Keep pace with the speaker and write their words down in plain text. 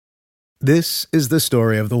This is the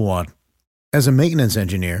story of the one. As a maintenance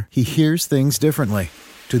engineer, he hears things differently.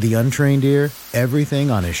 To the untrained ear,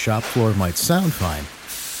 everything on his shop floor might sound fine,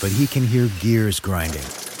 but he can hear gears grinding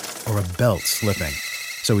or a belt slipping.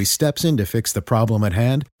 So he steps in to fix the problem at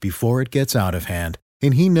hand before it gets out of hand.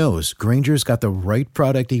 And he knows Grainger's got the right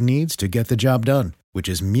product he needs to get the job done, which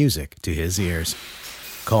is music to his ears.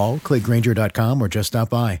 Call, click Grainger.com, or just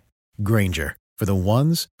stop by. Grainger, for the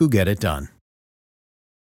ones who get it done.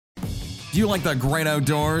 Do you like the great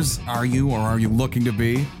outdoors? Are you or are you looking to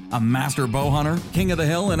be a master bow hunter? King of the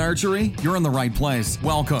hill in archery? You're in the right place.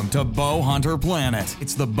 Welcome to Bow Hunter Planet.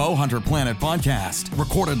 It's the Bow Hunter Planet podcast,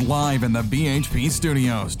 recorded live in the BHP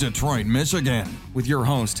Studios, Detroit, Michigan, with your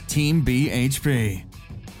host, Team BHP.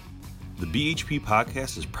 The BHP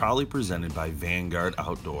podcast is proudly presented by Vanguard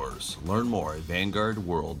Outdoors. Learn more at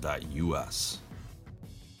vanguardworld.us.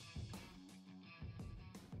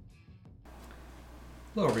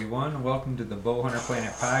 Hello everyone, welcome to the Bow Hunter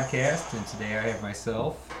Planet podcast, and today I have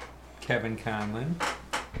myself, Kevin Conlin,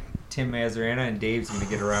 Tim Mazarana, and Dave's going to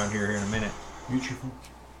get around here in a minute. Beautiful.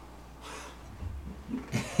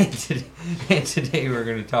 And today we're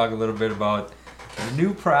going to talk a little bit about the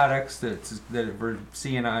new products that we're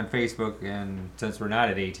seeing on Facebook, and since we're not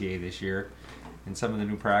at ATA this year, and some of the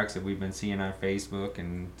new products that we've been seeing on Facebook,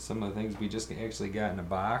 and some of the things we just actually got in a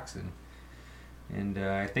box, and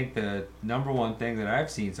I think the number one thing that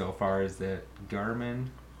I've seen so far is that Garmin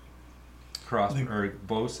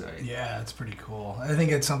bow sight. Yeah, it's pretty cool. I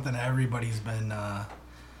think it's something everybody's been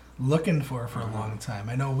looking for a long time.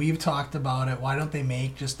 I know we've talked about it. Why don't they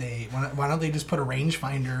make why don't they just put a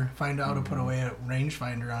rangefinder, find out how to put away a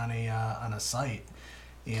rangefinder on a site?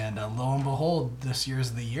 And lo and behold, this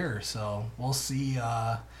year's the year. So we'll see.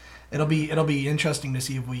 It'll be interesting to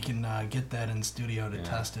see if we can get that in studio to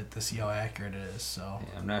test it to see how accurate it is. So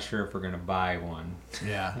I'm not sure if we're gonna buy one.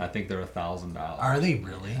 Yeah, I think they're $1,000. Are they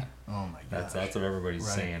really? Yeah. Oh my god, that's what everybody's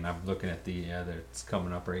saying. I'm looking at that's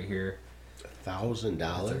coming up right here.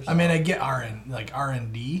 $1,000. I mean, I get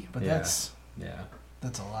R&D, but that's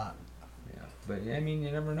a lot. Yeah, but I mean,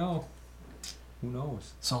 you never know. Who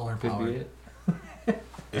knows? Solar Could powered. be it.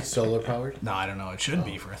 It's solar powered? No, I don't know. It should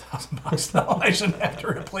be for $1,000. No, I shouldn't have to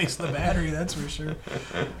replace the battery. That's for sure.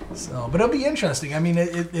 So, but it'll be interesting. I mean,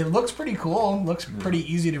 it looks pretty cool. It looks pretty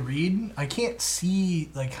easy to read. I can't see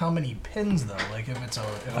how many pins though. Like if it's a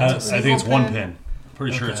I think it's one pin.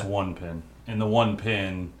 Pretty sure it's one pin, and the one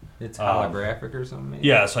pin. It's holographic or something. Maybe?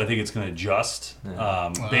 Yeah, so I think it's going to adjust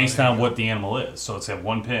based on what the animal is. So it's at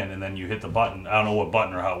one pin, and then you hit the button. I don't know what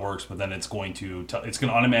button or how it works, but then it's going to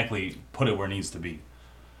automatically put it where it needs to be.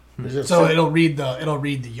 So it'll read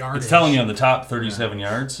the yardage. It's telling you on the top 37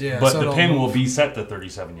 yards, but the pin will be set to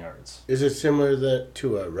 37 yards. Is it similar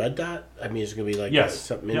to a red dot? I mean, it's going to be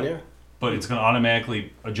something in there? But it's going to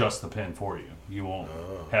automatically adjust the pin for you. You won't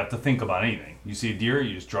have to think about anything. You see a deer,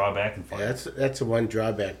 you just draw back and fire. Yeah, that's the one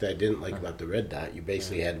drawback that I didn't like about the red dot. You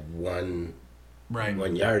basically had one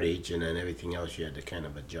yardage, and then everything else you had to kind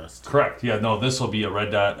of adjust. Correct. Yeah, no, this will be a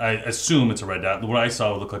red dot. I assume it's a red dot. What I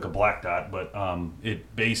saw would look like a black dot, but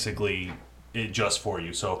it basically adjusts for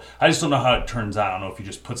you. So I just don't know how it turns out. I don't know if you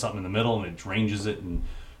just put something in the middle and it ranges it and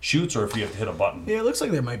shoots, or if you have to hit a button. Yeah, it looks like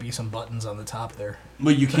there might be some buttons on the top there.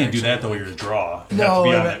 But you can't do that though. You're a draw. It'd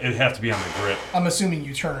have to be on the grip. I'm assuming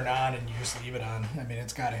you turn it on and you just leave it on. I mean,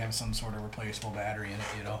 it's got to have some sort of replaceable battery in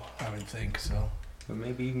it. I would think so. But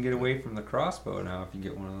maybe you can get away from the crossbow now if you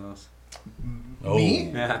get one of those. Me?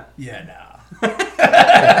 Yeah. Yeah, You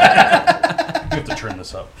have to turn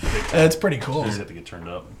this up. That's pretty cool. You just have to get turned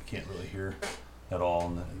up. You can't really hear at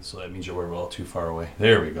all, so that means you're well too far away.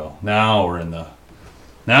 There we go. Now we're in the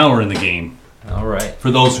game. All right.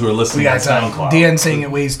 For those who are listening on SoundCloud. Dan saying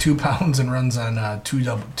it weighs 2 pounds and runs on two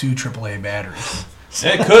AAA batteries.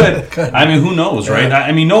 It could. I mean, who knows, right? Yeah.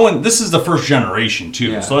 I mean, this is the first generation,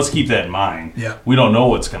 too, so let's keep that in mind. Yeah. We don't know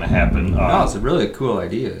what's going to happen. No, it's a really cool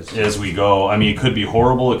idea. As we go. I mean, it could be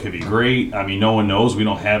horrible. It could be great. I mean, no one knows. We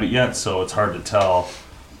don't have it yet, so it's hard to tell.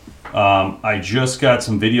 I just got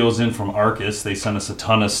some videos in from Arcus. They sent us a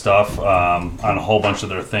ton of stuff on a whole bunch of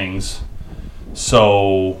their things.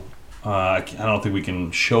 So I don't think we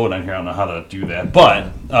can show it on here. I don't know how to do that.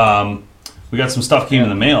 But we got some stuff came in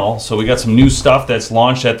the mail. So we got some new stuff that's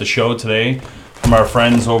launched at the show today from our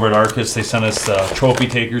friends over at Arcus. They sent us trophy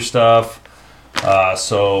taker stuff.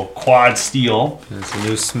 So quad steel. It's a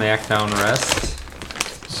new SmackDown rest.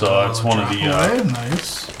 So it's one of the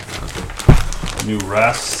nice new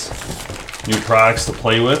rests, new products to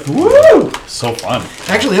play with. Woo! So fun.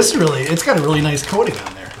 Actually, it's got a really nice coating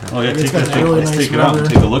on there. Oh yeah, let's take it out and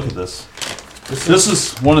take a look at this. This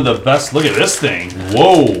is one of the best. Look at this thing.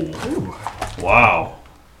 Whoa. Ooh. Wow.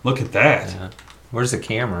 Look at that. Yeah. Where's the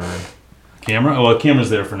camera? Camera? Well, the camera's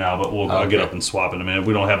there for now, but I'll get Okay. up and swap in a minute.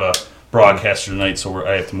 We don't have a broadcaster tonight, so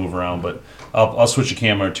I have to move around. But I'll switch the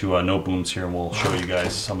camera to No Booms here, and we'll show you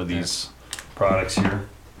guys some of these products here.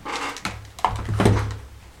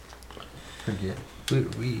 Forget.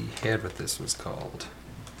 We had what this was called.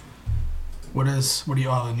 What do you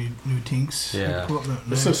all the new Tinks? Yeah. Equipment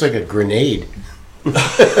This next? looks like a grenade.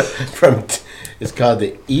 It's called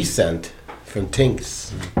the E-Scent from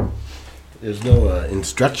Tinks. There's no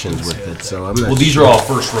instructions with it, so I'm not. Well, these sure. are all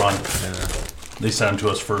first run. Yeah. They sent them to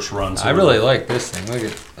us first run. So I really like this thing. Look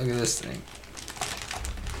at this thing.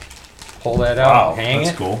 Pull that out, Wow, hang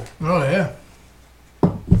that's it, cool. Oh yeah.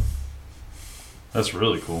 That's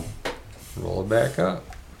really cool. roll it back up.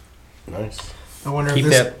 Nice. I wonder Keep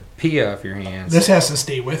if this that pee off your hands. this has to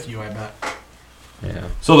stay with you. I bet. Yeah.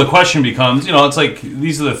 So the question becomes, it's like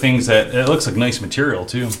these are the things that it looks like nice material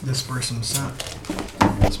too. This person's scent.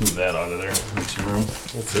 Let's move that out of there. Make some room.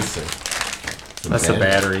 What's this thing? That's the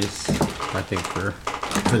battery. batteries. I think for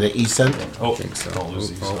For the E-Scent? Oh, think so. don't lose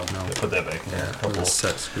Oh, these. oh, though. no. Put that back in. yeah, there. for the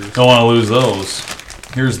set screws. Don't want to lose those.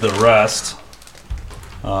 Here's the rest.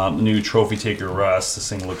 New trophy taker rest. This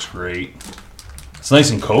thing looks great. It's nice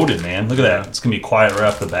and coated, man. Look at that. It's gonna be quiet right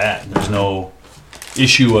off the bat. There's no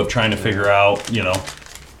issue of trying to figure out,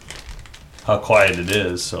 how quiet it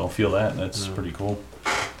is. So feel that. That's pretty cool.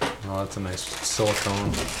 Oh, that's a nice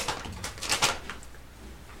silicone.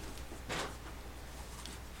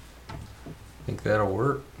 Think that'll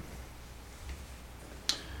work.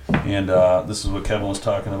 And this is what Kevin was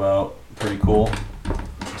talking about. Pretty cool.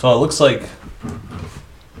 So it looks like.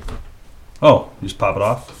 Oh, you just pop it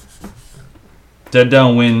off. Dead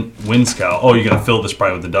Down Wind Scout. Oh, you're gonna fill this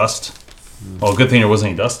probably with the dust. Oh, good thing there wasn't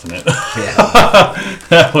any dust in it.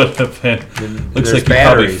 That would have been. Looks There's like you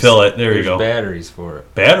probably fill it. There you There's go. Batteries for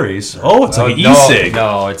it. Batteries. Oh, it's like an no, e-cig.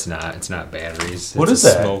 No, it's not. It's not batteries. What It's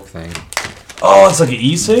is a that? Smoke thing. Oh, it's like an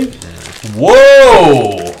e-cig.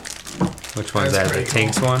 Whoa! Which one's That's that? The pretty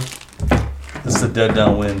Tinks one? This is the Dead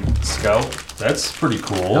Down Wind Scout. That's pretty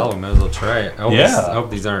cool. Oh, might as well try it. I hope Yeah. I hope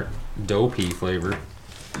these aren't dopey flavored.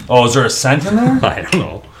 Oh, is there a scent in there? I don't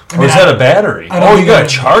know. Or is that a battery? I don't Oh, you think gotta I-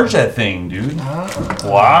 charge that thing, dude.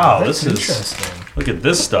 Wow, That's this is. interesting. Look at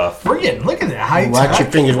this stuff. We're getting look at that high Watch your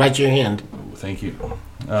tech. fingers, watch your hand. Thank you.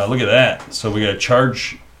 Look at that. So we gotta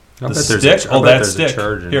charge I the bet there's stick. I Oh, bet that there's a stick.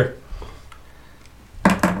 charger. Here.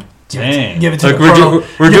 Dang. Give it to Look, the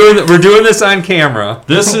we're, pro. we're doing this on camera.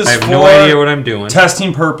 This is I have for no idea what I'm doing.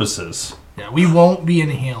 testing purposes. Yeah, we won't be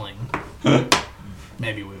inhaling.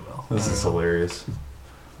 Maybe we will. This is hilarious.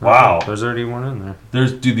 Wow. There's already one in there.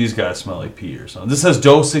 Dude, these guys smell like pee or something. This says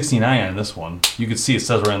Doe 69 on this one. You can see it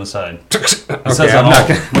says right on the side. It says Okay, on I'm not all-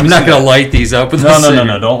 gonna, Let me I'm not see gonna that. light these up with No, the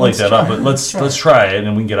no, don't light that up. But let's try it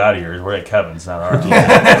and we can get out of here. We're at Kevin's, not ours.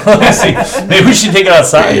 Let's see. Maybe we should take it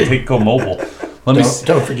outside and go mobile. Let me see.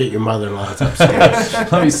 Don't forget your mother-in-law's upstairs.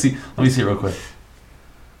 Let me see. Let me see real quick.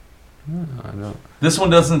 I don't. This one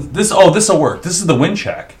doesn't. This will work. This is the wind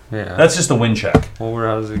check. Yeah. That's just a wind check. Well,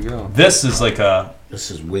 how does it go? This is like a. This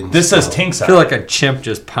is wind. This says Scout. Tinks I out. feel like a chimp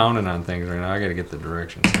just pounding on things right now. I gotta get the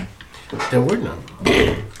directions. There were none.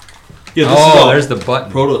 Yeah, this is Oh, all there's the button.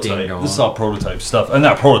 thing prototype. going. This is all prototype stuff.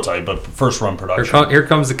 Not prototype, but first run Here, production. here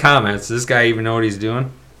comes the comments. Does this guy even know what he's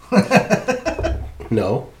doing?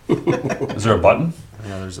 No. Is there a button?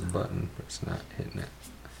 Yeah, there's a button, but it's not hitting it.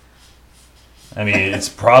 I mean, it's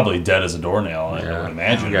probably dead as a doornail. I Yeah, would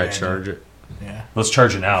imagine. You gotta charge it. Yeah. Let's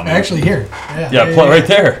charge it now, man. Actually, here. Yeah. Yeah, right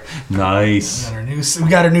there. Nice. We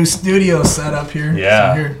got our new studio set up here.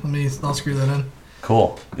 Yeah. So here, I'll screw that in.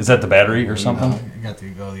 Cool. Is that the battery or something? No, I got to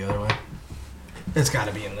go the other way. It's got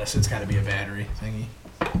to be in this. It's got to be a battery thingy.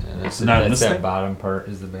 Yeah, that's Not in that's this that thing? bottom part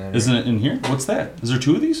is the battery. Isn't it in here? What's that? Is there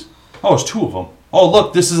two of these? Oh, it's two of them. Oh,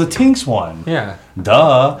 look, this is a Tinks one. Yeah.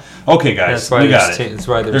 Duh. Okay, guys, That's why we got there's it. that's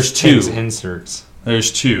why There's Tinks two. inserts.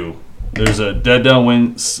 There's two. There's a Dead Down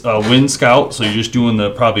Wind Scout, so you're just doing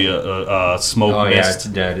probably a smoke Oh yeah, mist.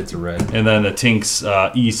 it's dead. It's a red. And then the Tinks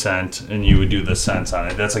e-scent, and you would do the scents on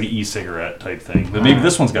it. That's like an e-cigarette type thing. But maybe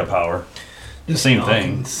this one's got power. Just Same so I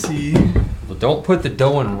thing. can see. Well, don't put the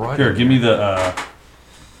dough in right. Here, give me the.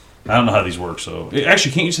 I don't know how these work. So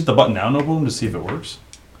actually, can't you just hit the button now, No Boom, to see if it works?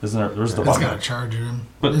 Isn't there? There's the It's button. got a charger in.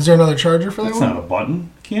 But- Is there another charger for that That's one? not a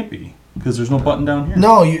button. Can't be because there's no button down here.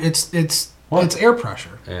 No, it's What? air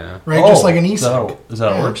pressure, Yeah. right? Just like an Is that how, e-cig. is that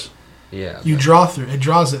how it Yeah. works? Yeah. You draw through. It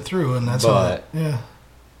draws it through, and that's how. But- Yeah.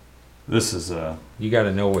 This is You got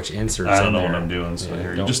to know which inserts. I don't in know there. what I'm doing. So Yeah, here,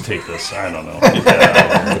 you don't- just take this. I don't know. Get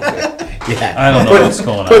that out of here. Yeah. I don't know what's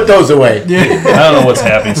going Put on. those away. I don't know what's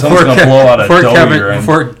happening. Someone's gonna blow out a dough here. And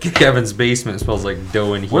Before Kevin's basement smells like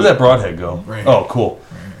dough in here. where'd that broadhead go? Right. Oh, cool.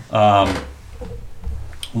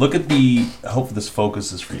 Look at the. I hope this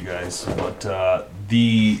focuses for you guys. But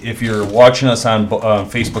if you're watching us on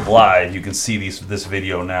Facebook Live, you can see this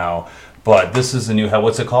video now. But this is a new.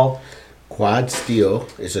 What's it called? Quad steel.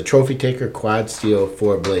 It's a trophy taker quad steel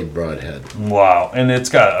 4-blade broadhead. Wow, and it's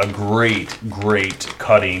got a great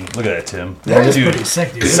cutting. Look at that, Tim. That is pretty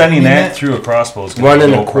sick, dude. Sending that through a crossbow is 1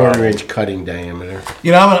 1/4 inch cutting diameter.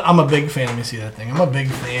 You know, I'm a big fan. Let me see that thing. I'm a big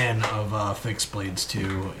fan of fixed blades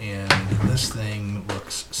too, and this thing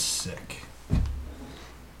looks sick.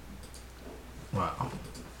 Wow.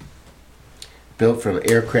 Built from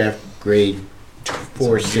aircraft grade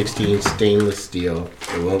 4/16 stainless steel.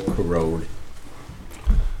 It won't corrode.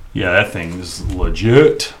 Yeah, that thing is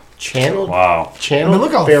legit. Channeled. Wow. Channeled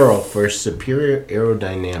look how ferrule for superior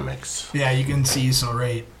aerodynamics. Yeah, you can see. So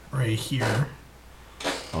right here.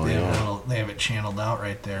 Oh They yeah. have it channeled out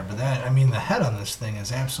right there. But that, I mean, the head on this thing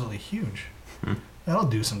is absolutely huge. That'll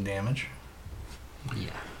do some damage.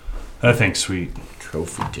 That thing's sweet.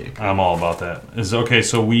 Trophy taker. I'm all about that. Okay,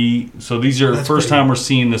 so these are the first time we're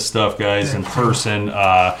seeing this stuff, guys, in person.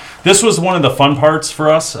 This was one of the fun parts for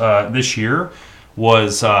us this year.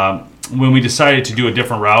 Was when we decided to do a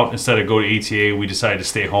different route instead of go to ATA, we decided to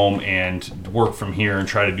stay home and work from here and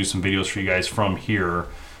try to do some videos for you guys from here.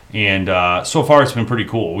 And so far, it's been pretty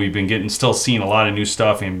cool. We've been still seeing a lot of new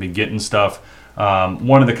stuff and been getting stuff.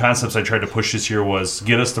 One of the concepts I tried to push this year was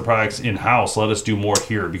get us the products in-house, let us do more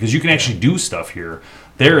here, because you can actually do stuff here.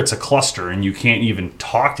 There it's a cluster and you can't even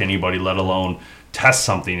talk to anybody, let alone test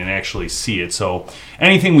something and actually see it. So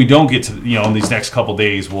anything we don't get to, in these next couple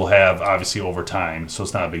days, we'll have obviously over time, so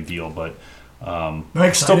it's not a big deal, but I'm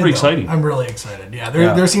excited, still pretty exciting. I'm really excited. Yeah,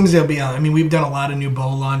 there seems to be, we've done a lot of new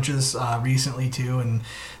bow launches recently too, and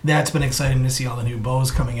that's been exciting to see all the new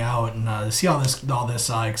bows coming out and to see all this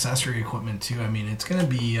accessory equipment too. I mean, it's gonna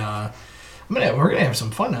be we're gonna have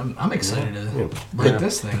some fun. I'm excited to break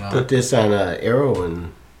this thing up. Put this on an arrow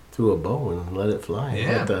and through a bow and let it fly.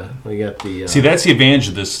 Yeah. We got the See, that's the advantage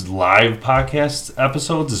of this live podcast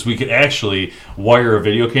episodes is we could actually wire a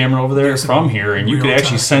video camera over there from here, and you could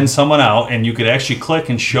actually send someone out, and you could actually click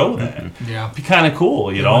and show that. Yeah, It'd be kind of cool,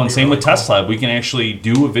 And same with Test Lab, we can actually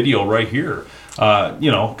do a video right here.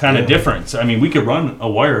 Kind of different. I mean, we could run a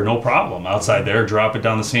wire no problem outside there, drop it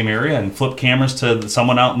down the same area, and flip cameras to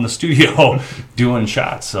someone out in the studio doing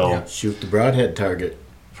shots. So shoot the broadhead target.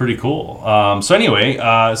 Pretty cool. So anyway,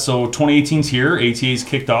 so 2018's here. ATA's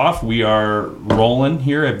kicked off. We are rolling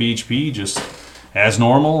here at BHP just as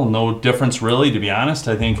normal. No difference really, to be honest.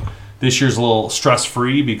 I think this year's a little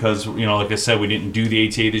stress-free because, like I said, we didn't do the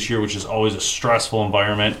ATA this year, which is always a stressful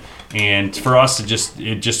environment. And for us, it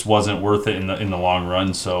just wasn't worth it in the long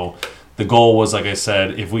run. So the goal was, like I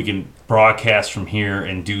said, if we can broadcast from here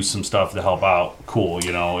and do some stuff to help out, cool.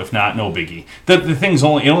 If not, no biggie. The thing's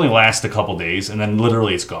only lasts a couple days, and then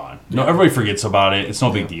literally it's gone. No, everybody forgets about it. It's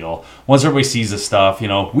no big deal. Once everybody sees this stuff,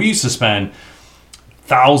 we used to spend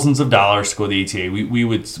thousands of dollars to go to the ATA. We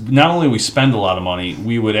would not only we spend a lot of money,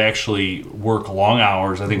 we would actually work long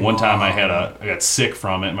hours. I think one time I got sick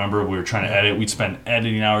from it. Remember, we were trying to edit. We'd spend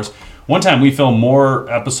editing hours. One time we filmed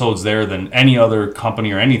more episodes there than any other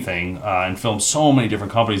company or anything, and filmed so many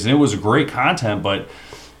different companies, and it was great content. But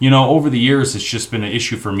over the years, it's just been an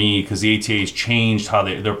issue for me because the ATA's changed how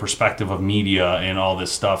their perspective of media and all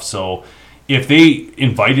this stuff. So if they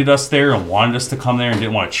invited us there and wanted us to come there and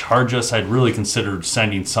didn't want to charge us, I'd really consider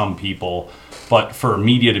sending some people. But for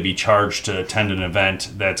media to be charged to attend an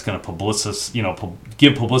event that's going to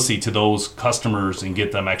give publicity to those customers and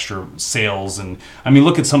get them extra sales. And I mean,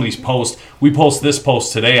 look at some of these posts. We post this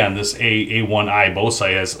post today on this A1i bow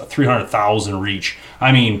site has 300,000 reach.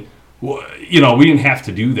 I mean, we didn't have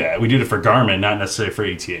to do that. We did it for Garmin, not necessarily for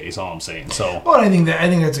ATA. Is all I'm saying. So, well, I think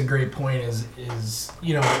that's a great point. Is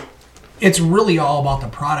it's really all about the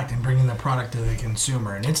product and bringing the product to the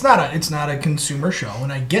consumer, and it's not a consumer show,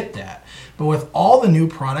 and I get that. But with all the new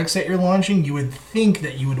products that you're launching, you would think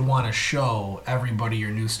that you would want to show everybody your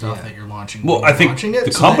new stuff that you're launching. Well, I think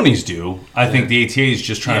the companies do. I think the ATA is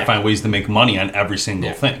just trying to find ways to make money on every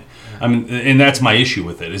single thing. I mean, and that's my issue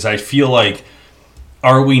with it. Is I feel like,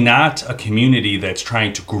 are we not a community that's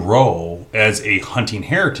trying to grow as a hunting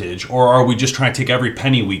heritage, or are we just trying to take every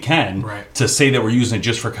penny we can to say that we're using it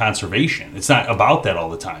just for conservation? It's not about that all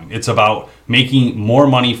the time. It's about making more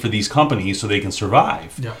money for these companies so they can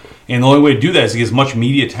survive. Yeah. And the only way to do that is to get as much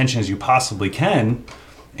media attention as you possibly can,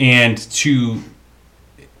 and to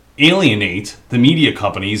alienate the media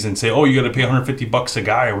companies and say, oh, you got to pay $150 a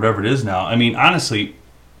guy or whatever it is now. I mean, honestly,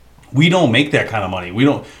 we don't make that kind of money.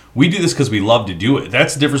 We do this because we love to do it.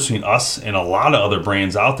 That's the difference between us and a lot of other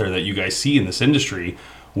brands out there that you guys see in this industry.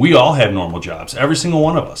 We all have normal jobs, every single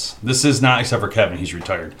one of us. This is not, except for Kevin, he's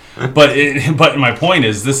retired. But my point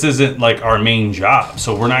is, this isn't like our main job,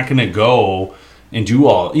 so we're not going to go and do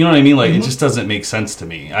all, you know what I mean? Like, it just doesn't make sense to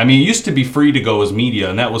me. I mean, it used to be free to go as media,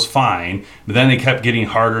 and that was fine, but then they kept getting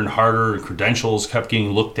harder and harder, and credentials kept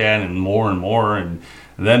getting looked at and more, and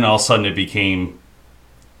then all of a sudden it became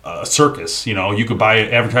a circus. You know, you could buy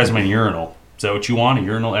an advertisement on a urinal. Is that what you want, a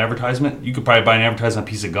urinal advertisement? You could probably buy an advertisement on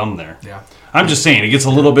a piece of gum there. Yeah. I'm just saying, it gets a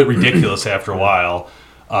little bit ridiculous after a while.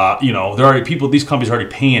 You know, these companies are already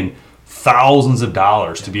paying thousands of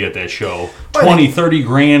dollars to be at that show. 20, 30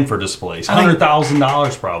 grand for displays.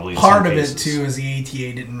 $100,000 probably. Part of it too is the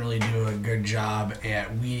ATA didn't really do a good job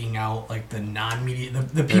at weeding out like the non-media,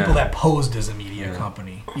 the people that posed as a media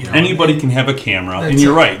company. You know, anybody can have a camera, and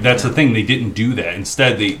you're right. That's the thing. They didn't do that.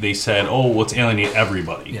 Instead, they said, "Oh, let's alienate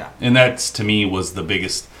everybody." Yeah. And that's, to me, was the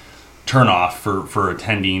biggest turnoff for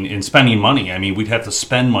attending and spending money. I mean, we'd have to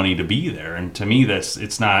spend money to be there, and to me,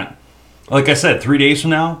 it's not. Like I said, 3 days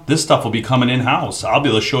from now, this stuff will be coming in-house. I'll be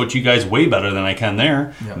able to show it to you guys way better than I can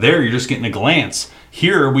there. Yep. There, you're just getting a glance.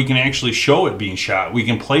 Here, we can actually show it being shot. We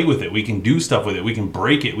can play with it. We can do stuff with it. We can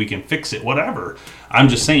break it. We can fix it, whatever. I'm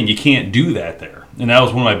just saying, you can't do that there. And that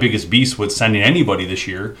was one of my biggest beasts with sending anybody this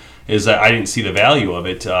year, is that I didn't see the value of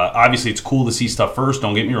it. Obviously, it's cool to see stuff first.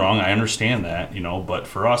 Don't get me wrong. I understand that, but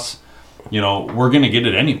for us, we're going to get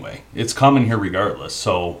it anyway. It's coming here regardless.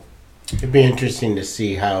 So it'd be interesting to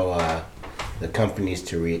see how the companies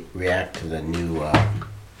to react to the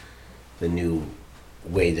new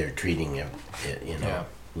way they're treating it.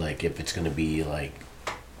 Like if it's going to be like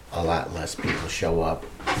a lot less people show up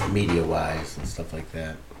media wise and stuff like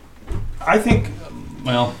that. I think,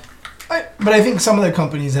 but I think some of the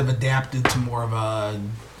companies have adapted to more of a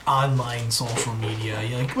online social media.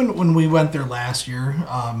 Like when we went there last year,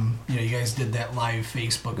 you guys did that live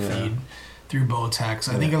Facebook feed through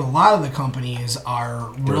Botex. I think a lot of the companies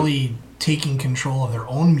are really taking control of their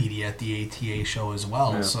own media at the ATA show as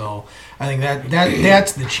well. Yeah. So I think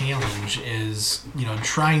that's the challenge, is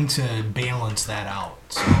trying to balance that out.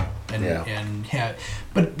 So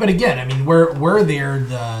but again, I mean, we're there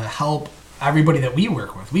to help everybody that we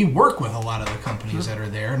work with. We work with a lot of the companies that are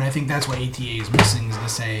there, and I think that's what ATA is missing, is to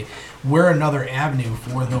say we're another avenue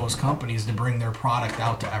for those companies to bring their product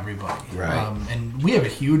out to everybody. Right. And we have a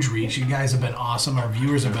huge reach. You guys have been awesome. Our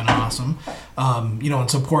viewers have been awesome, in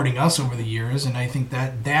supporting us over the years, and I think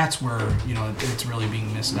that's where, it's really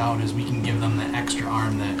being missed out, is we can give them the extra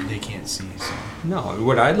arm that they can't see. So. No,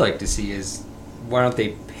 what I'd like to see is, why don't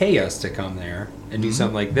they pay us to come there and do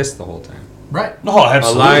something like this the whole time? Right. Oh,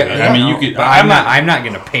 absolutely. I mean, you could. I'm not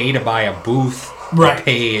going to pay to buy a booth. Right. Or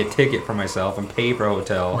pay a ticket for myself and pay for a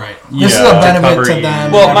hotel. Right. This is a benefit to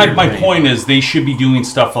them. Well, my point is, they should be doing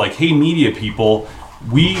stuff like, hey, media people,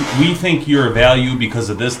 we think you're a value because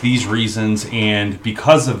of these reasons, and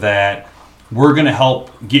because of that, we're going to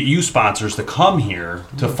help get you sponsors to come here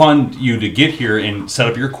to fund you to get here and set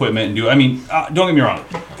up your equipment and do. I mean, don't get me wrong.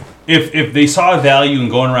 If they saw a value in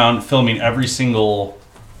going around filming every single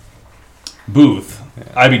booth,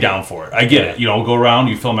 I'd be down for it. I get it. Go around,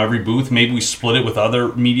 you film every booth. Maybe we split it with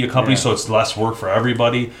other media companies so it's less work for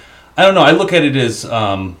everybody. I don't know. I look at it as,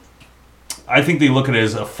 I think they look at it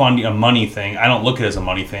as a money thing. I don't look at it as a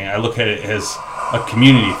money thing. I look at it as a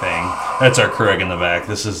community thing. That's our Craig in the back.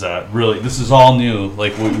 This is this is all new.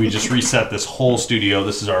 Like we just reset this whole studio.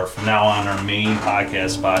 This is from now on our main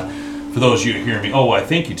podcast spot. For those of you who hear me, I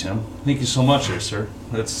thank you, Tim. Thank you so much there, sir.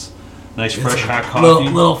 That's nice, fresh, hot coffee.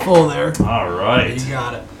 Little full there. All right. You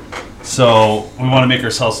got it. So we want to make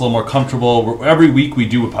ourselves a little more comfortable. Every week we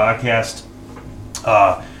do a podcast.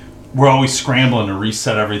 We're always scrambling to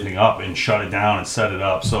reset everything up and shut it down and set it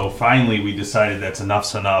up. So finally we decided that's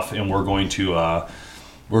enough's enough, and we're going to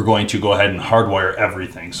go ahead and hardwire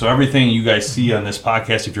everything. So everything you guys see on this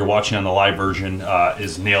podcast, if you're watching on the live version,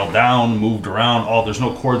 is nailed down, moved around. There's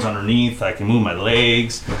no cords underneath. I can move my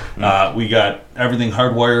legs. We got everything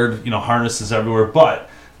hardwired, harnesses everywhere. But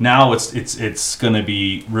now it's going to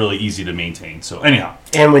be really easy to maintain. So anyhow.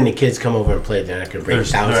 And when the kids come over and play, they're not going to break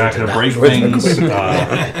thousands. They're not going to break things.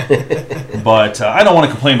 But I don't want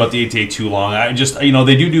to complain about the ATA too long. I just, they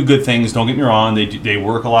do good things. Don't get me wrong. They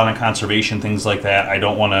work a lot on conservation, things like that. I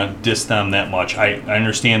don't want to diss them that much. I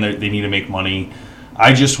understand that they need to make money.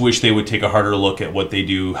 I just wish they would take a harder look at what they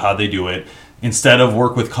do, how they do it. Instead of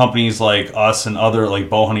work with companies like us and other, like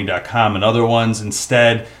bowhunting.com and other ones,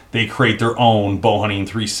 instead they create their own Bowhunting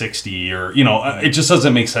 360 or, it just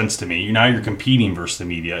doesn't make sense to me. Now you're competing versus the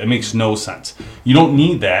media. It makes no sense. You don't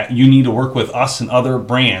need that. You need to work with us and other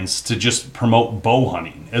brands to just promote bow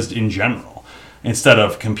hunting as in general instead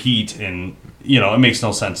of compete, and, it makes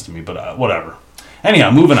no sense to me, but whatever.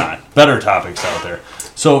 Anyhow, moving on. Better topics out there.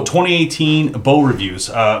 So 2018 bow reviews.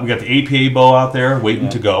 We got the APA bow out there waiting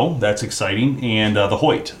to go. That's exciting. And the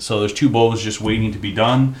Hoyt. So there's 2 bows just waiting to be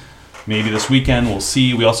done. Maybe this weekend, we'll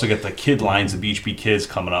see. We also got the kid lines, the BHP Kids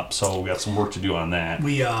coming up. So we got some work to do on that.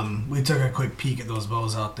 We took a quick peek at those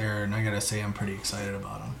bows out there, and I gotta say I'm pretty excited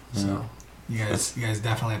about them. So you guys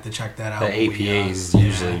definitely have to check that out. The APA is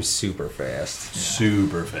usually super fast.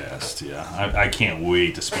 Super fast, yeah. I can't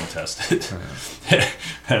wait to speed test it.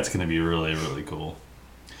 That's going to be really, really cool.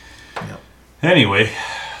 Yep. Anyway,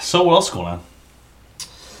 so what else going on?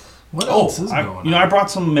 What else is going on? I brought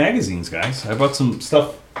some magazines, guys. I brought some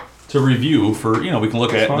stuff to review for, we can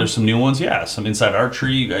look at. There's some new ones, yeah. Some Inside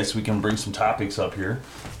Archery. You guys, we can bring some topics up here.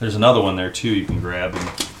 There's another one there, too, you can grab. And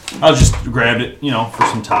I'll just grab it, for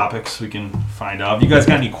some topics we can find out. If you guys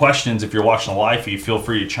got any questions, if you're watching the live feed, feel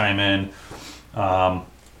free to chime in.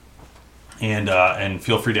 And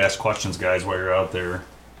feel free to ask questions, guys, while you're out there.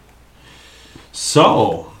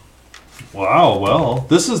 So, wow, well,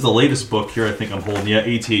 this is the latest book here I think I'm holding. Yeah,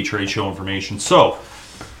 ATA Trade Show information. So,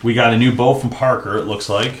 we got a new bow from Parker, it looks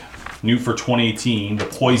like. New for 2018, the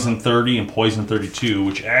Poison 30 and Poison 32,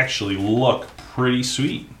 which actually look pretty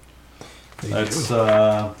sweet. That's,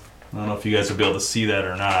 I don't know if you guys will be able to see that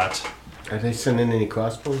or not. Are they sending any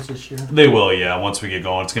crossbows this year? They will, yeah, once we get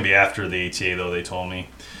going. It's going to be after the ATA, though, they told me.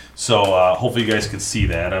 So hopefully you guys can see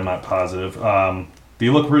that. I'm not positive. They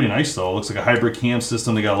look really nice, though. It looks like a hybrid cam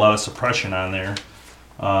system. They got a lot of suppression on there.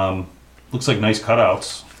 Looks like nice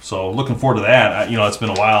cutouts. So looking forward to that. It's been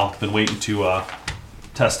a while. Been waiting to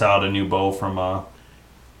test out a new bow from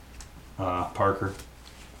Parker.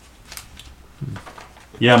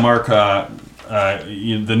 Yeah, Mark,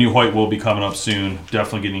 the new Hoyt will be coming up soon.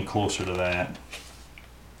 Definitely getting closer to that.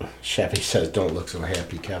 Chevy says, "Don't look so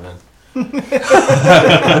happy, Kevin."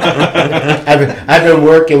 I've been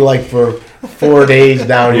working like for 4 days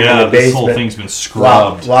down here in the basement. This whole thing's been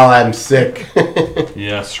scrubbed. While I'm sick.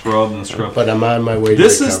 Yeah, scrubbed and scrubbed. But I'm on my way to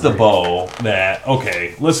This recovery. is the bow that,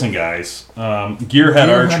 okay, listen, guys. Gearhead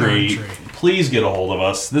Archery, please get a hold of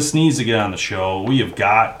us. This needs to get on the show. We have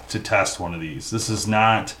got to test one of these. This is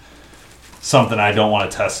not something I don't want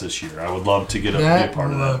to test this year. I would love to be a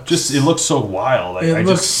part of that. Just, it looks so wild. It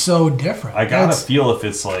looks so different. I gotta feel if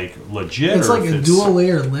it's like legit. It's or like if a dual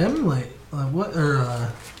layer limb, like what?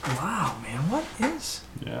 Or wow, man, what is?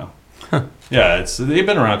 Yeah, yeah. They've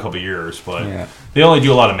been around a couple of years, but they only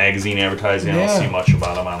do a lot of magazine advertising. I don't see much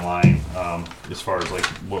about them online as far as like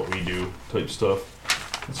what we do type stuff.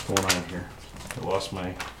 What's going on here? I lost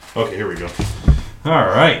my. Okay, here we go. All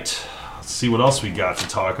right. Let's see what else we got to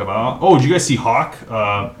talk about. Oh, did you guys see Hawk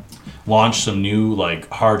launch some new like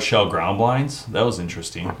hard shell ground blinds? That was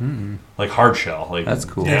interesting. Mm-hmm. Like hard shell, like that's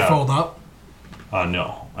cool. Did it fold up?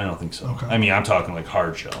 No, I don't think so. Okay. I mean, I'm talking like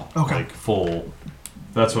hard shell. Okay. Like full.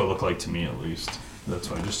 That's what it looked like to me, at least.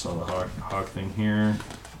 That's why I just saw the Hawk thing here.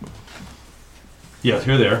 Yeah,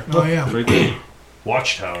 here there. Oh yeah. Right there.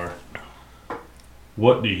 Watchtower.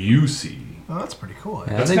 What do you see? Oh, that's pretty cool.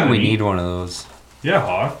 Yeah, I think we need one of those. Yeah,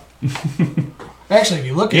 Hawk. Actually, if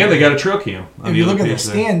you look at they got a trail cam. If you look at the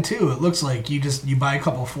stand too, it looks like you buy a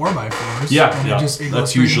couple 4x4s. Yeah, and yeah.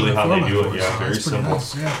 That's usually how they do it. Yeah, so very simple.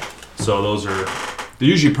 Nice, yeah. So they're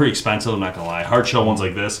usually pretty expensive. I'm not gonna lie. Hard shell ones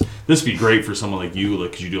like this would be great for someone like you,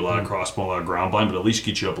 like because you do a lot of crossbow, a lot of ground blind, but at least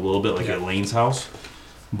get you up a little bit, like at Lane's house.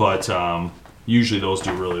 But usually those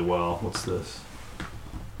do really well. What's this?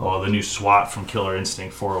 Oh, the new SWAT from Killer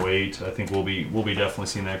Instinct 408. I think we'll be definitely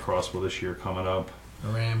seeing that crossbow this year coming up.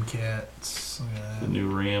 Ramcats. The new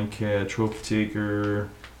Ramcat, Trophy Taker,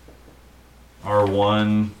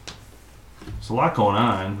 R1. There's a lot going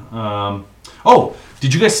on. Oh,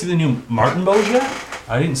 did you guys see the new Martin bows yet?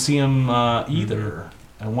 I didn't see them either.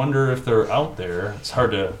 I wonder if they're out there. It's hard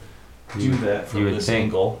to do that from this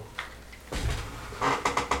angle.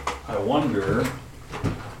 I wonder.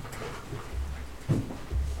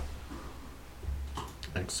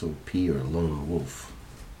 XOP or Lone Wolf.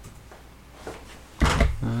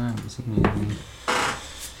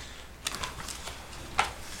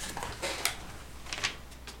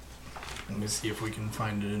 Let me see if we can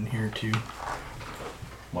find it in here too.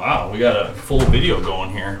 Wow, we got a full video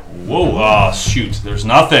going here. Whoa, shoot, there's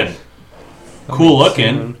nothing. Cool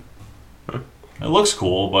looking. It looks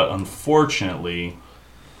cool, but unfortunately...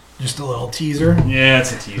 Just a little teaser? Yeah,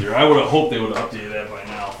 it's a teaser. I would have hoped they would have updated that by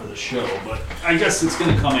now for the show, but I guess it's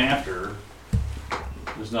going to come after.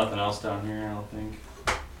 There's nothing else down here, I don't think.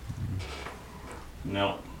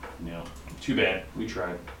 No. Too bad. We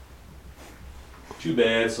tried. Too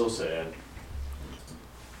bad, so sad.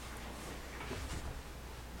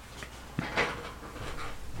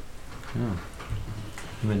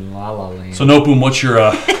 I'm in La La Land. So Noteboom, what's your?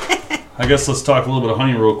 I guess let's talk a little bit of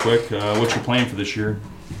hunting real quick. What's your plan for this year?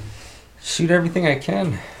 Shoot everything I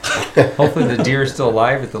can. Hopefully the deer is still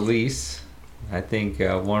alive at the least. I think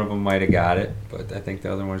one of them might have got it, but I think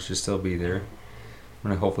the other one should still be there. I'm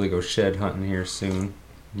going to hopefully go shed hunting here soon.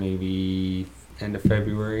 Maybe end of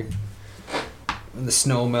February. When the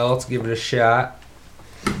snow melts, give it a shot.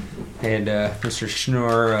 And Mr.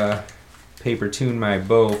 Schnorr paper tuned my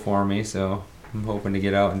bow for me, so I'm hoping to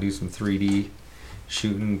get out and do some 3D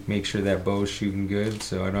shooting, make sure that bow's shooting good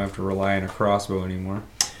so I don't have to rely on a crossbow anymore.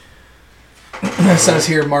 It says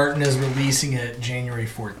here Martin is releasing it January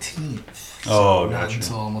 14th. Oh, not gotcha.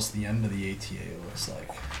 until almost the end of the ATA, it looks like.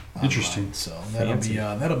 Online. Interesting. So Fancy.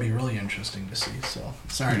 that'll be really interesting to see. So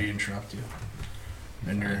sorry to interrupt you.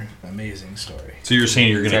 And your amazing story. So you're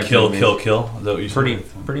saying you're gonna Exactly. kill? Is that what you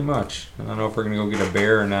said? Pretty much. I don't know if we're gonna go get a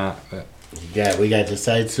bear or not, but We got to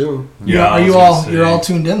decide soon. Yeah, I Are was you gonna all say. you're all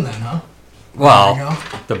tuned in then, huh? well, There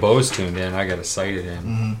you the bow's tuned in. I got to sight it in.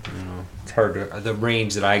 Mm-hmm. You know, it's hard to. The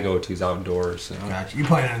range that I go to is outdoors. So. go. Gotcha. You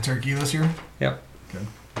planning on a turkey this year? Yep. Good.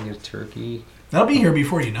 I get a turkey. That'll be here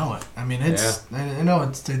before you know it. I mean, it's. I know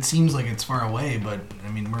it seems like it's far away, but I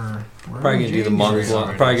mean we're Probably gonna do the in month January long.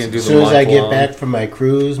 already. Probably gonna do As the soon month as I get long. back from my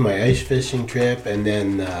cruise, my ice fishing trip, and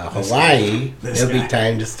then Hawaii, This it'll guy. be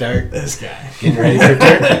time to start This guy. getting ready for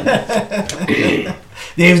turkey.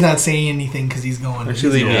 Dave's not saying anything because he's going. Once you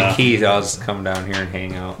leave me Yeah. in Keith, I'll just come down here and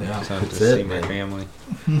hang out. Yeah. So I have to That's it, see my man. family.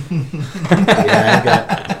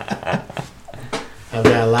 Yeah, I've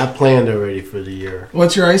got a lot planned already for the year.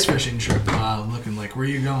 What's your ice fishing trip looking like? Where are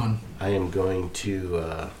you going? I am going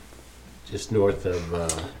to just north of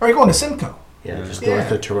Are you going to Simcoe? just Yeah.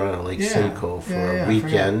 north of Toronto, Lake Yeah. Simcoe for Yeah, a I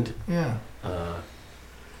weekend. Yeah.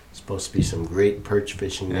 Supposed to be some great perch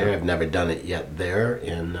fishing there. Yeah. I've never done it yet there,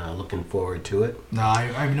 and looking forward to it. No,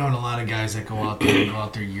 I've known a lot of guys that go out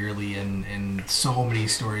there yearly, and so many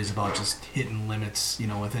stories about just hitting limits,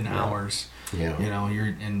 within hours. Yeah.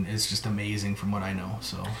 And it's just amazing from what I know.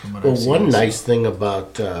 So from what Well, I've seen, one so- nice thing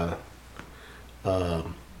about the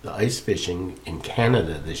ice fishing in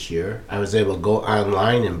Canada this year, I was able to go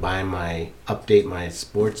online and update my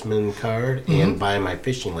sportsman card and buy my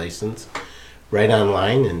fishing license right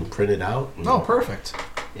online and print it out. And Oh, perfect.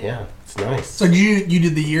 yeah, it's nice. So you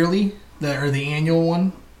did the yearly, or the annual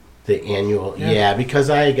one? The annual, Yeah. yeah, because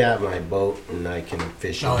I got my boat and I can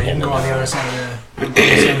fish. Oh, in you can go on the Canada. other side of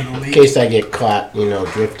the In lake. case I get caught,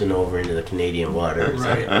 drifting over into the Canadian waters.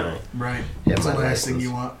 Right. I- Right. Yeah, That's the my last thing license.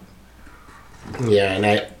 you want. Yeah, and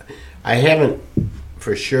I haven't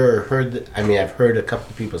for sure heard. I've heard a couple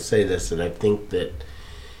of people say this, and I think that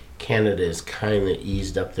Canada has kind of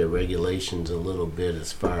eased up their regulations a little bit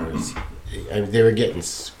as far as they were getting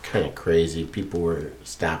kind of crazy. People were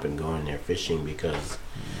stopping going there fishing because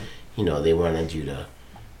they wanted you to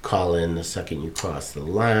call in the second you crossed the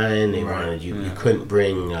line. They Right. wanted you couldn't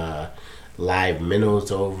bring live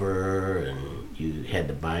minnows over, and you had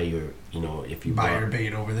to buy your if you Buy bought your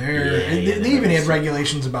bait over there. Yeah, And yeah, they even had that's-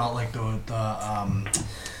 regulations about like the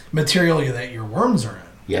material that your worms are in.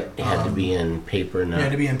 Yep, it had to be in paper, not It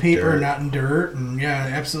had to be in paper, dirt. not in dirt, and yeah,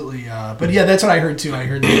 absolutely. But yeah, that's what I heard too. I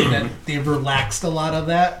heard that they've relaxed a lot of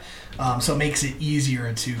that, so it makes it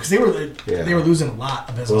easier to because they were losing a lot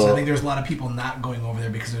of business. I Well, think there's a lot of people not going over there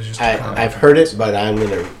because it was just. I've heard it, but I'm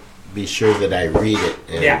gonna be sure that I read it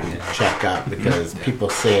and Yeah. check out because people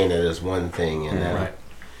saying it is one thing, and then Right.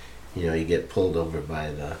 you get pulled over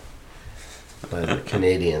by the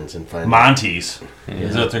Canadians and find Monties.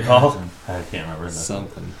 Is that what they're called? I can't remember.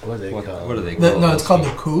 Something. What are they called? What are they called? No, it's called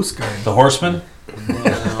the Coast Guard. The Horsemen?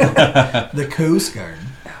 The Coast Guard.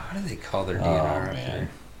 What do they call their Oh, DNR up man. there?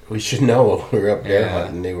 We should know. We were up there Yeah.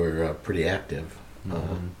 hunting. They were pretty active.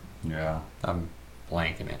 Yeah. I'm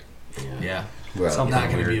blanking it. Yeah, Well, I'm Something not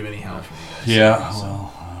going to weird. be of any help for you guys. Yeah.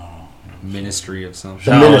 Well, Ministry of something.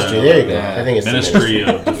 the ministry. There you go. Yeah. I think it's the Ministry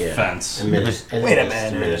of Yeah. Defense. The I think Wait a it's the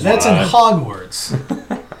minute, ministry. that's in Hogwarts.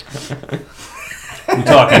 We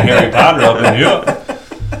talking Harry Potter up in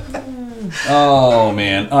here. Oh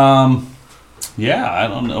man. Yeah, I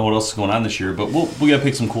don't know what else is going on this year, but we got to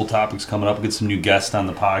pick some cool topics coming up. We'll get some new guests on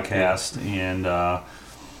the podcast, and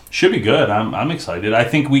should be good. I'm excited. I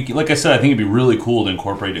think like I said, I think it'd be really cool to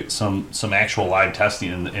incorporate some actual live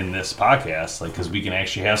testing in this podcast, like because we can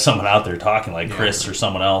actually have someone out there talking, like Chris or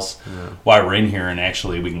someone else, while we're in here, and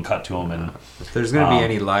actually we can cut to them and. If there's gonna be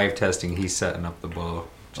any live testing, he's setting up the bow.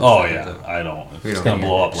 Just Oh a heads yeah, up. I don't. If We it's don't gonna need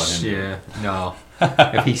blow it. up, let him. do it. Yeah, no.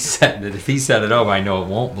 If he set it up, I know it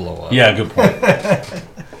won't blow up. Yeah, good point.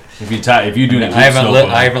 If you do it, I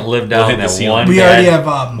haven't lived down that one. We already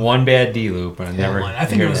have one bad D loop, and I never. I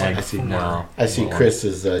think it was like I see Chris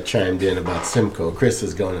has chimed in about Simcoe. Chris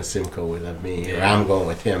is going to Simcoe with me, or I'm going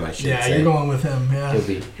with him. I should say. Yeah, you're going with him. Yeah.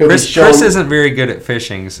 Chris isn't very good at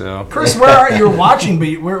fishing, so. Chris, where are you? You're watching,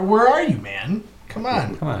 but where are you, man? Come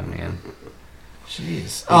on, man.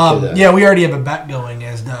 Jeez. Yeah, we already have a bet going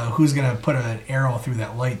as to who's gonna put an arrow through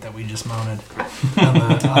that light that we just mounted.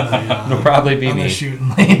 It'll probably be me. The shooting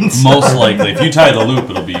lanes. Most likely, if you tie the loop,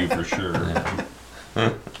 it'll be you for sure.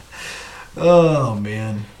 Yeah. Oh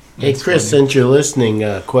man. Hey Chris, since you're listening,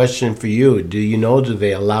 question for you: do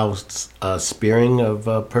they allow spearing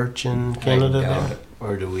of perch in Canada there,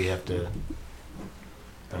 or do we have to?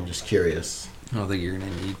 I'm just curious. I don't think you're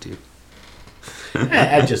gonna need to.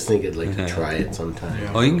 I just think I'd like to try it sometime.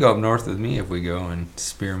 Yeah. Well, you can go up north with me if we go and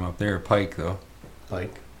spear them up there. Pike, though.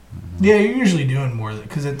 Pike? Yeah, you're usually doing more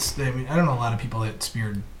because I don't know a lot of people that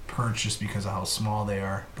speared perch just because of how small they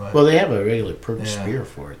are. But well, they have a regular perch spear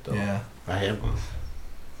for it, though. Yeah. I have one.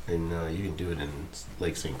 And you can do it in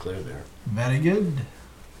Lake St. Clair there. Very good.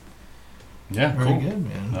 Yeah, Very cool. good,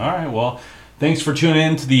 man. All right, well, thanks for tuning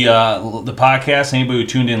in to the podcast. Anybody who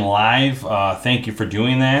tuned in live, thank you for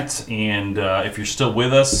doing that. And if you're still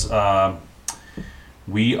with us,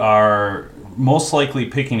 we are most likely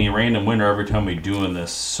picking a random winner every time we're doing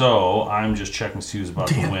this. So I'm just checking to see who's about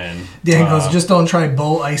to win. Dan goes, just don't try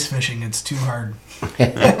bow ice fishing. It's too hard.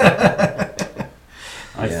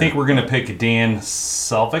 I think we're going to pick Dan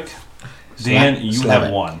Selvik. Dan, you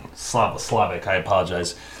have one. Slavic, I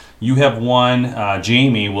apologize. You have one.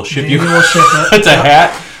 Jamie will ship you it's a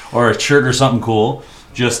hat or a shirt or something cool.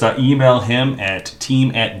 Just email him at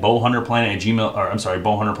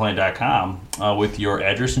team@bowhunterplanet@bowhunterplanet.com with your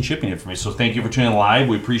address and shipping information. So thank you for tuning in live.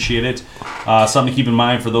 We appreciate it. Something to keep in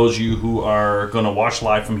mind for those of you who are going to watch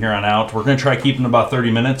live from here on out. We're going to try keeping about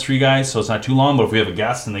 30 minutes for you guys, so it's not too long. But if we have a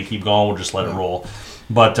guest and they keep going, we'll just let it roll.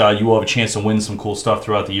 But you will have a chance to win some cool stuff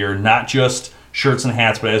throughout the year, not just shirts and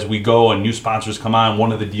hats, but as we go and new sponsors come on,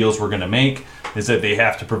 one of the deals we're going to make is that they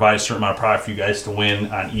have to provide a certain amount of product for you guys to win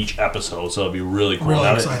on each episode. So it'll be really cool.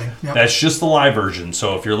 Really exciting. Yep. That's just the live version.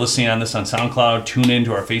 So if you're listening on this on SoundCloud, tune in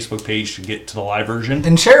to our Facebook page to get to the live version.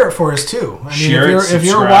 And share it for us too. I mean, if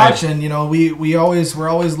you're watching, we're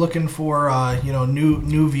always looking for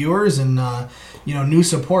new viewers and new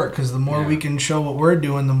support, because the more we can show what we're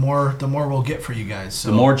doing, the more we'll get for you guys. So.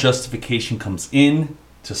 The more justification comes in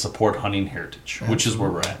to support hunting heritage, which is where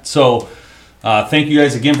we're at. So thank you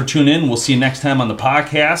guys again for tuning in. We'll see you next time on the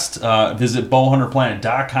podcast. Visit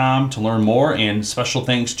bowhunterplanet.com to learn more, and special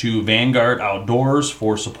thanks to Vanguard Outdoors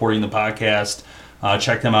for supporting the podcast.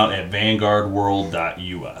 Check them out at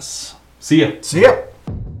vanguardworld.us. See ya. See ya.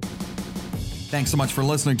 Thanks so much for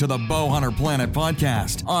listening to the Bowhunter Planet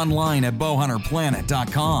podcast, online at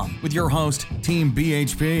bowhunterplanet.com with your host, Team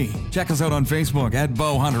BHP. Check us out on Facebook at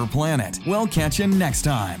Bowhunter Planet. We'll catch you next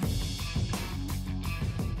time.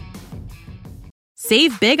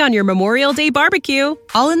 Save big on your Memorial Day barbecue,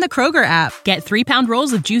 all in the Kroger app. Get 3-pound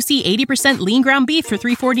rolls of juicy 80% lean ground beef for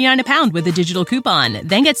 $3.49 a pound with a digital coupon.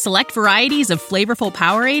 Then get select varieties of flavorful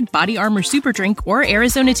Powerade, Body Armor Super Drink, or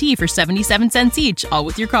Arizona tea for 77 cents each, all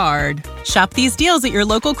with your card. Shop these deals at your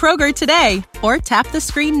local Kroger today, or tap the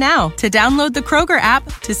screen now to download the Kroger app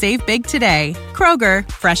to save big today. Kroger,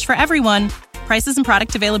 fresh for everyone. Prices and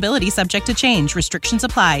product availability subject to change. Restrictions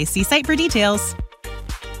apply. See site for details.